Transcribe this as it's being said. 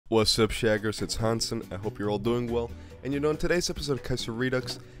What's up, Shaggers? It's Hansen. I hope you're all doing well. And in today's episode of Kaiser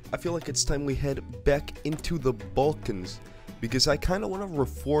Redux, I feel like it's time we head back into the Balkans. Because I kind of want to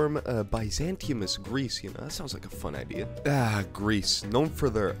reform Byzantium as Greece, that sounds like a fun idea. Greece, known for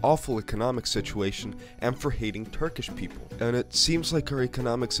their awful economic situation and for hating Turkish people. And it seems like our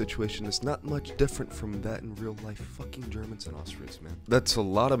economic situation is not much different from that in real life. Fucking Germans and Austrians, man. That's a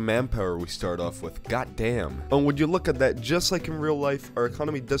lot of manpower we start off with, goddamn. And when you look at that, just like in real life, our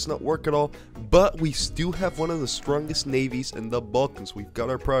economy does not work at all, but we still have one of the strongest navies in the Balkans. We've got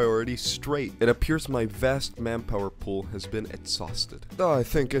our priorities straight. It appears my vast manpower pool has been exhausted. Oh, I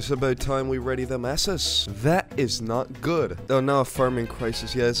think it's about time we ready the masses. That is not good. Oh, now a farming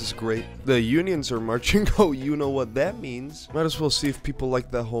crisis. Yeah, this is great. The unions are marching. Oh, you know what that means. Might as well see if people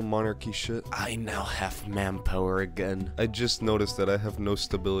like that whole monarchy shit. I now have manpower again. I just noticed that I have no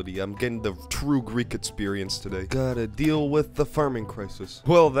stability. I'm getting the true Greek experience today. Gotta deal with the farming crisis.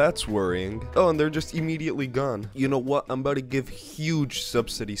 Well, that's worrying. Oh, and they're just immediately gone. You know what? I'm about to give huge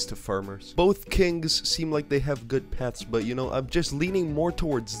subsidies to farmers. Both kings seem like they have good paths, but I'm just leaning more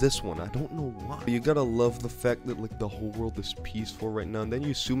towards this one. I don't know why. You gotta love the fact that like the whole world is peaceful right now, and then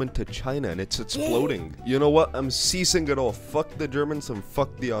you zoom into China and it's exploding. You know what? I'm ceasing it all. Fuck the Germans and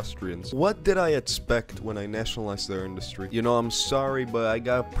fuck the Austrians. What did I expect when I nationalized their industry? I'm sorry, but I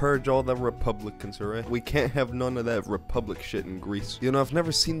gotta purge all the Republicans, alright? We can't have none of that Republic shit in Greece. I've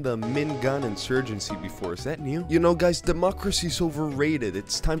never seen the Mingan insurgency before. Is that new? Guys, democracy's overrated.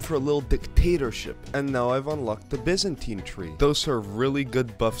 It's time for a little dictatorship. And now I've unlocked the Byzantine tree. Those are really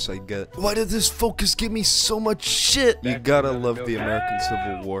good buffs I get. Why did this focus give me so much shit? You gotta love the American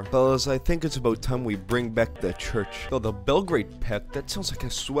Civil War. Fellas, I think it's about time we bring back the church. Oh, the Belgrade Pact, that sounds like a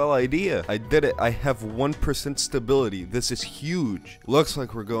swell idea. I did it. I have 1% stability. This is huge. Looks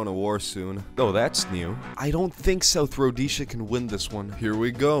like we're going to war soon. Oh, that's new. I don't think South Rhodesia can win this one. Here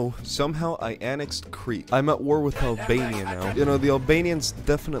we go. Somehow I annexed Crete. I'm at war with Albania now. The Albanians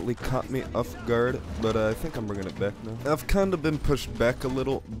definitely caught me off guard, but I think I'm bringing it back now. I've kind of been pushed back a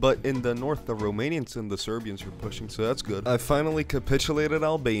little, but in the north, the Romanians and the Serbians are pushing, so that's good. I finally capitulated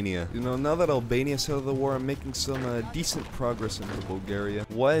Albania. Now that Albania's out of the war, I'm making some decent progress into Bulgaria.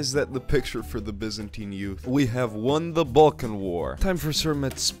 Why is that the picture for the Byzantine youth? We have won the Balkan War. Time for some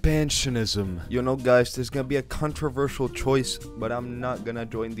expansionism. Guys, there's gonna be a controversial choice, but I'm not gonna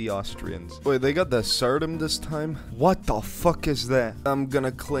join the Austrians. Wait, they got the Sardom this time? What the fuck is that? I'm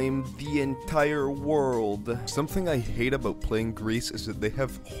gonna claim the entire world. Something I hate about playing Greece is that they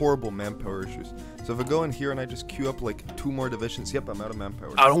have horrible manpower issues. So if I go in here and I just queue up like 2 more divisions, yep, I'm out of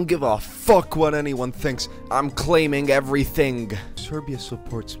manpower. I don't give a fuck what anyone thinks. I'm claiming everything. Serbia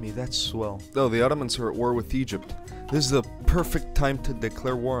supports me, that's swell. Oh, the Ottomans are at war with Egypt. This is the perfect time to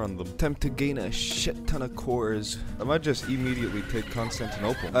declare war on them. Time to gain a shit ton of cores. I might just immediately take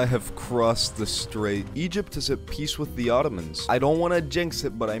Constantinople. I have crossed the strait. Egypt is at peace with the Ottomans. I don't want to jinx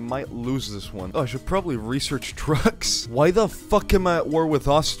it, but I might lose this one. Oh, I should probably research trucks. Why the fuck am I at war with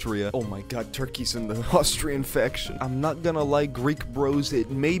Austria? Oh my god, Turkey's in the Austrian faction. I'm not gonna lie, Greek bros, it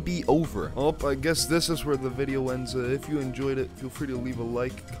may be over. Oh, I guess this is where the video ends. If you enjoyed it, feel free to leave a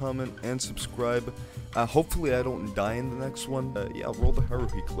like, comment, and subscribe. Hopefully I don't die in the next one. Yeah, roll the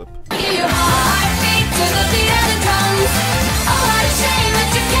Haruhi clip.